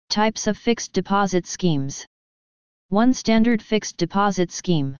Types of fixed deposit schemes. 1. Standard fixed deposit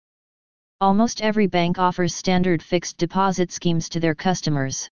scheme. Almost every bank offers standard fixed deposit schemes to their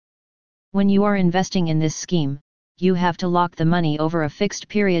customers. When you are investing in this scheme, you have to lock the money over a fixed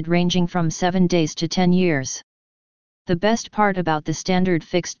period ranging from 7 days to 10 years. The best part about the standard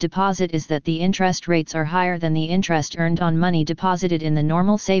fixed deposit is that the interest rates are higher than the interest earned on money deposited in the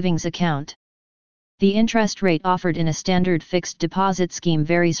normal savings account. The interest rate offered in a standard fixed deposit scheme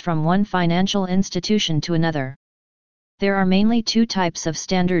varies from one financial institution to another. There are mainly two types of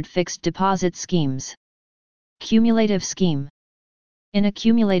standard fixed deposit schemes. Cumulative scheme. In a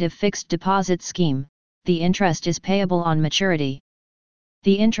cumulative fixed deposit scheme, the interest is payable on maturity.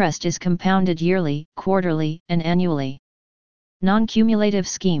 The interest is compounded yearly, quarterly, and annually. Non-cumulative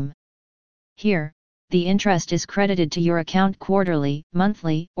scheme. Here, the interest is credited to your account quarterly,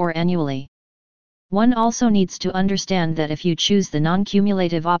 monthly, or annually. One also needs to understand that if you choose the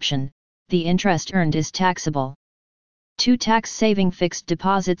non-cumulative option, the interest earned is taxable. 2. Tax-saving fixed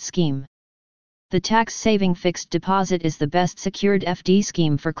deposit scheme. The tax-saving fixed deposit is the best secured FD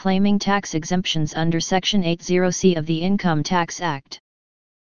scheme for claiming tax exemptions under Section 80C of the Income Tax Act.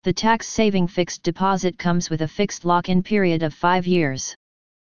 The tax-saving fixed deposit comes with a fixed lock-in period of 5 years.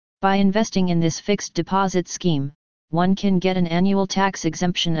 By investing in this fixed deposit scheme, one can get an annual tax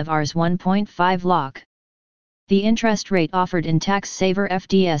exemption of Rs 1.5 lakh. The interest rate offered in tax-saver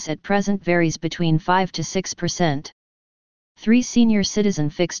FDS at present varies between 5 to 6%. 3. Senior Citizen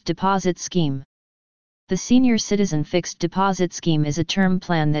Fixed Deposit Scheme. The Senior Citizen Fixed Deposit Scheme is a term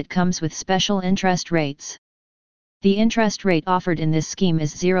plan that comes with special interest rates. The interest rate offered in this scheme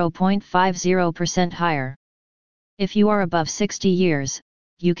is 0.50% higher. If you are above 60 years,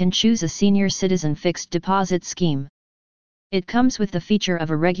 you can choose a Senior Citizen Fixed Deposit Scheme. It comes with the feature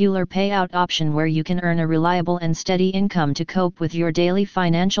of a regular payout option where you can earn a reliable and steady income to cope with your daily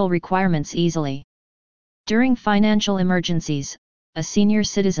financial requirements easily. During financial emergencies, a senior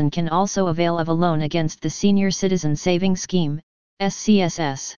citizen can also avail of a loan against the Senior Citizen Savings Scheme,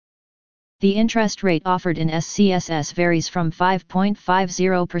 SCSS. The interest rate offered in SCSS varies from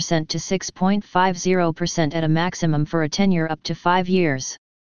 5.50% to 6.50% at a maximum for a tenure up to 5 years.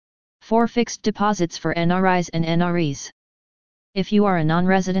 4. Fixed deposits for NRIs and NREs. If you are a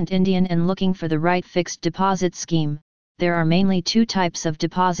non-resident Indian and looking for the right fixed deposit scheme, there are mainly two types of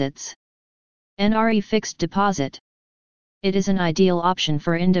deposits. NRE fixed deposit. It is an ideal option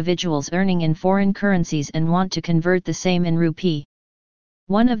for individuals earning in foreign currencies and want to convert the same in rupee.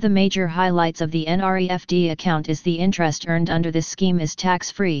 One of the major highlights of the NRE FD account is the interest earned under this scheme is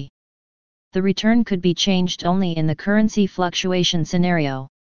tax-free. The return could be changed only in the currency fluctuation scenario.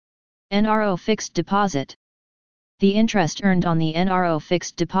 NRO fixed deposit. The interest earned on the NRO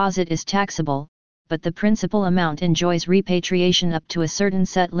fixed deposit is taxable, but the principal amount enjoys repatriation up to a certain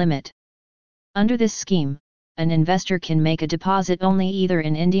set limit. Under this scheme, an investor can make a deposit only either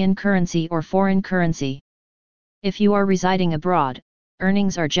in Indian currency or foreign currency. If you are residing abroad,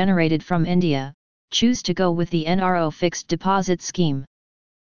 earnings are generated from India, choose to go with the NRO fixed deposit scheme.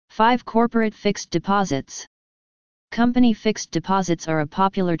 5. Corporate fixed deposits. Company fixed deposits are a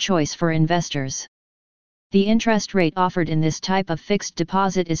popular choice for investors. The interest rate offered in this type of fixed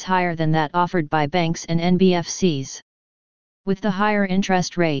deposit is higher than that offered by banks and NBFCs. With the higher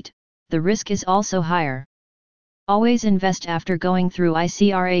interest rate, the risk is also higher. Always invest after going through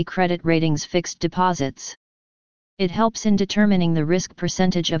ICRA credit ratings fixed deposits. It helps in determining the risk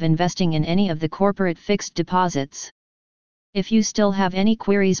percentage of investing in any of the corporate fixed deposits. If you still have any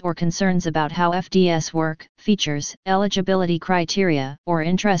queries or concerns about how FDS work, features, eligibility criteria, or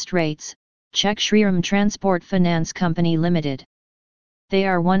interest rates, check Shriram Transport Finance Company Limited. They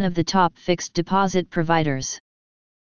are one of the top fixed deposit providers.